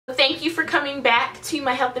thank you for coming back to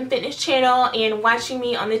my health and fitness channel and watching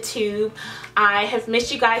me on the tube. I have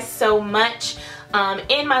missed you guys so much.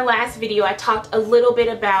 In my last video I talked a little bit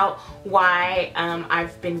about why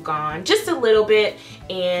I've been gone, just a little bit,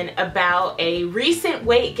 and about a recent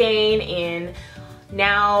weight gain, and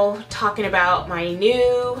now talking about my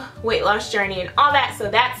new weight loss journey and all that. So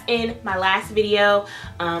that's in my last video.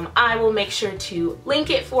 I will make sure to link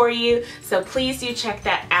it for you, so please do check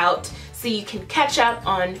that out so you can catch up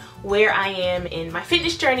on where I am in my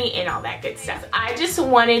fitness journey and all that good stuff. I just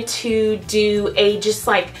wanted to do just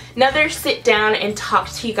like another sit down and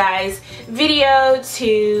talk to you guys video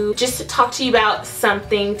to just talk to you about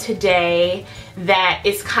something today that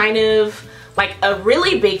is kind of like a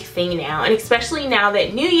really big thing now, and especially now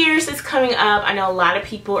that New Year's is coming up, I know a lot of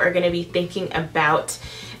people are going to be thinking about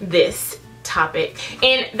this topic,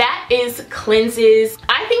 and that is cleanses.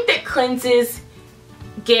 I think that cleanses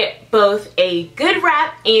get both a good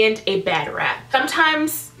rap and a bad rap.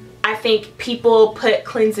 Sometimes I think people put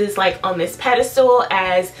cleanses like on this pedestal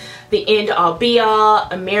as the end all be all,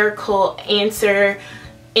 a miracle answer,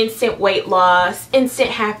 instant weight loss, instant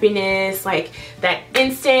happiness, like that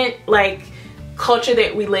instant like culture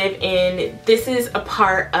that we live in. This is a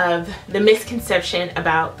part of the misconception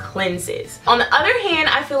about cleanses. On the other hand,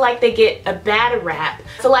 I feel like they get a bad rap.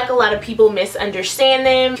 I feel like a lot of people misunderstand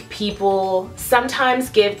them. People sometimes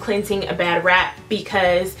give cleansing a bad rap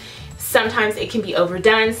because sometimes it can be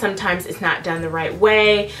overdone, sometimes it's not done the right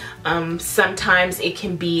way, sometimes it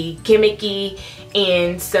can be gimmicky,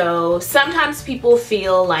 and so sometimes people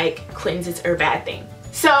feel like cleanses are a bad thing.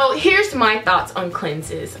 So here's my thoughts on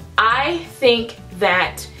cleanses. I think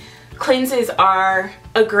that cleanses are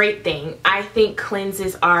a great thing. I think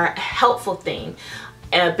cleanses are a helpful thing,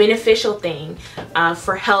 a beneficial thing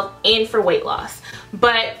for health and for weight loss.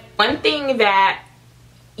 But one thing that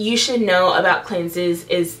you should know about cleanses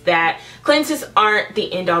is that cleanses aren't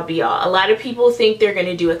the end all be all. A lot of people think they're going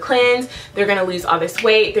to do a cleanse, they're going to lose all this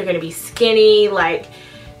weight, they're going to be skinny, like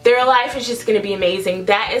their life is just going to be amazing.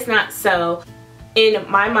 That is not so. In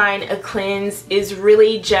my mind, a cleanse is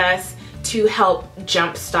really just to help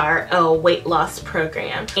jumpstart a weight loss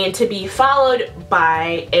program and to be followed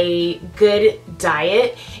by a good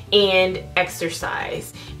diet and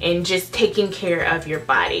exercise and just taking care of your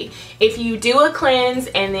body. If you do a cleanse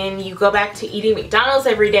and then you go back to eating McDonald's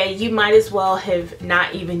every day, you might as well have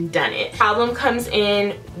not even done it. Problem comes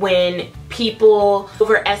in when people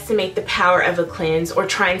overestimate the power of a cleanse or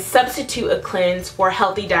try and substitute a cleanse for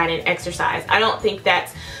healthy diet and exercise. I don't think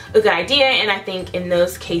that's a good idea, and I think in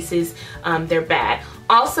those cases they're bad.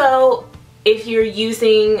 Also, if you're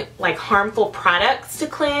using like harmful products to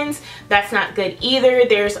cleanse, that's not good either.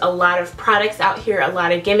 There's a lot of products out here, a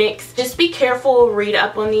lot of gimmicks. Just be careful, read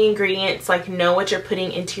up on the ingredients, like know what you're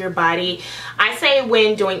putting into your body. I say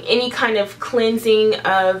when doing any kind of cleansing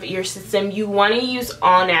of your system, you want to use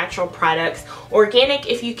all natural products, organic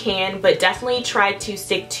if you can, but definitely try to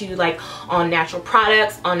stick to like all natural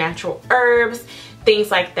products, all natural herbs, things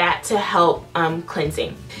like that to help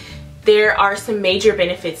cleansing. There are some major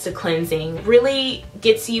benefits to cleansing. Really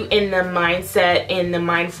gets you in the mindset, in the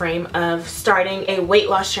mind frame of starting a weight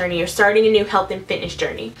loss journey or starting a new health and fitness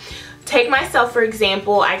journey. Take myself for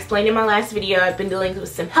example. I explained in my last video I've been dealing with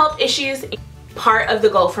some health issues. Part of the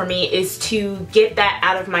goal for me is to get that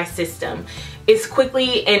out of my system as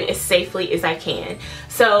quickly and as safely as I can.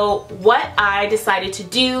 So what I decided to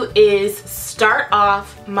do is start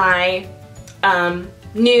off my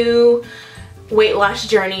new weight loss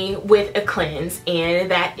journey with a cleanse, and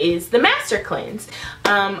that is the Master Cleanse.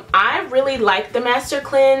 I really like the Master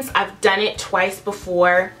Cleanse. I've done it twice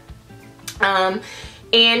before, and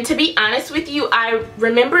to be honest with you, I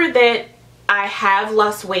remember that I have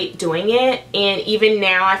lost weight doing it, and even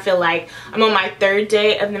now I feel like I'm on my third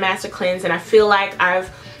day of the Master Cleanse and I feel like I've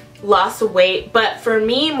lost weight. But for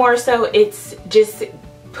me, more so, it's just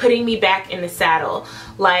putting me back in the saddle.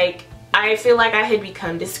 Like, I feel like I had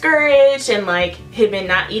become discouraged and like had been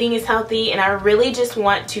not eating as healthy, and I really just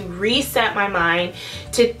want to reset my mind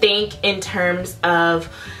to think in terms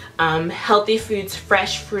of healthy foods,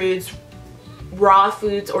 fresh foods, raw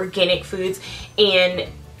foods, organic foods, and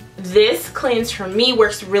this cleanse for me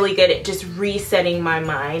works really good at just resetting my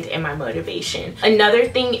mind and my motivation. Another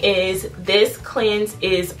thing is this cleanse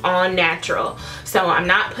is all natural, so I'm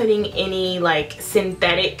not putting any like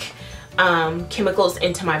synthetic chemicals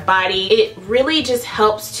into my body. It really just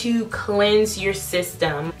helps to cleanse your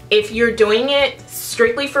system. If you're doing it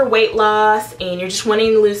strictly for weight loss and you're just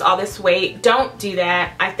wanting to lose all this weight, don't do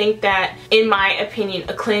that. I think that, in my opinion,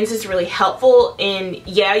 a cleanse is really helpful, and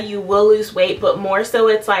yeah, you will lose weight, but more so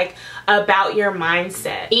it's like about your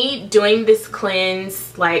mindset. Me doing this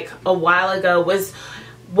cleanse like a while ago was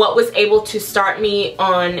what was able to start me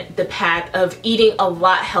on the path of eating a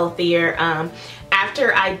lot healthier.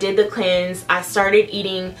 After I did the cleanse, I started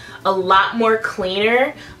eating a lot more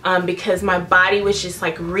cleaner because my body was just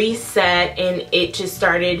like reset, and it just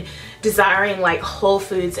started desiring like whole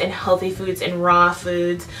foods and healthy foods and raw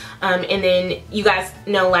foods. And then you guys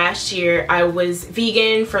know last year I was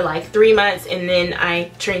vegan for like 3 months, and then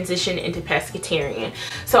I transitioned into pescatarian.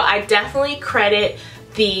 So I definitely credit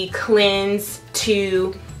the cleanse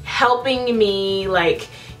to helping me like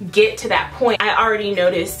get to that point. I already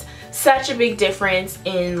noticed such a big difference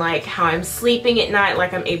in like how I'm sleeping at night.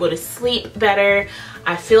 Like I'm able to sleep better,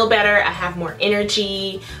 I feel better, I have more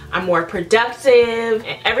energy, I'm more productive.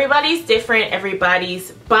 Everybody's different,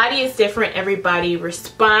 everybody's body is different, everybody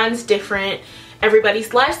responds different,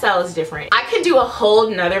 everybody's lifestyle is different. I could do a whole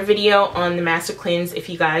nother video on the Master Cleanse if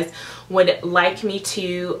you guys would like me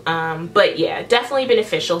to, but yeah, definitely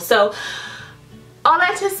beneficial. So all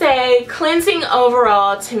that to say, cleansing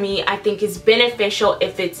overall to me I think is beneficial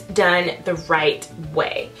if it's done the right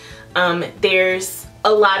way. There's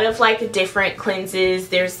a lot of like different cleanses.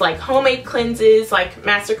 There's like homemade cleanses like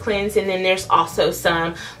Master Cleanse, and then there's also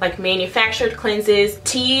some like manufactured cleanses.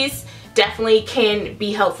 Teas definitely can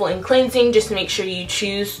be helpful in cleansing. Just make sure you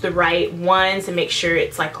choose the right ones and make sure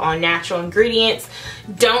it's like all natural ingredients.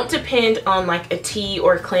 Don't depend on like a tea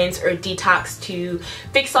or a cleanse or a detox to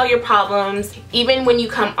fix all your problems. Even when you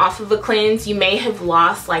come off of a cleanse, you may have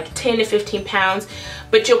lost like 10 to 15 pounds,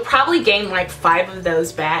 but you'll probably gain like 5 of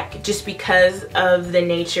those back just because of the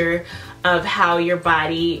nature of how your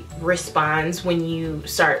body responds when you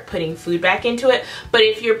start putting food back into it. But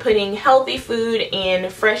if you're putting healthy food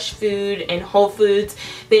and fresh food and whole foods,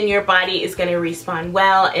 then your body is going to respond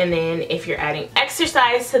well. And then if you're adding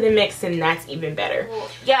exercise to the mix, then that's even better.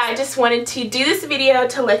 Yeah, I just wanted to do this video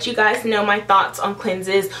to let you guys know my thoughts on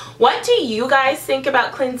cleanses. What do you guys think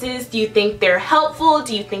about cleanses? Do you think they're helpful?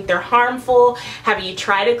 Do you think they're harmful? Have you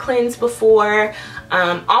tried a cleanse before?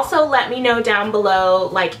 Also let me know down below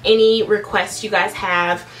like any requests you guys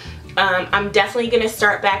have. I'm definitely gonna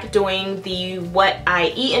start back doing the what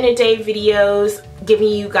I eat in a day videos, giving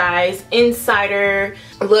you guys insider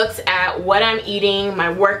looks at what I'm eating,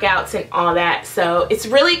 my workouts and all that. So it's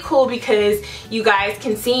really cool because you guys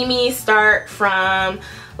can see me start from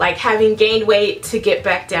like having gained weight to get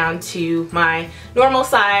back down to my normal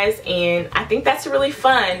size, and I think that's really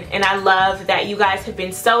fun, and I love that you guys have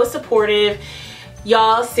been so supportive.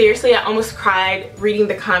 Y'all, seriously, I almost cried reading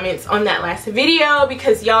the comments on that last video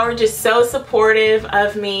because y'all were just so supportive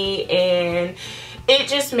of me, and it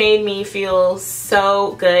just made me feel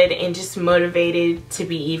so good and just motivated to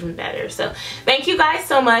be even better. So thank you guys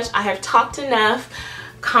so much. I have talked enough.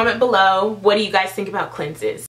 Comment below, what do you guys think about cleanses?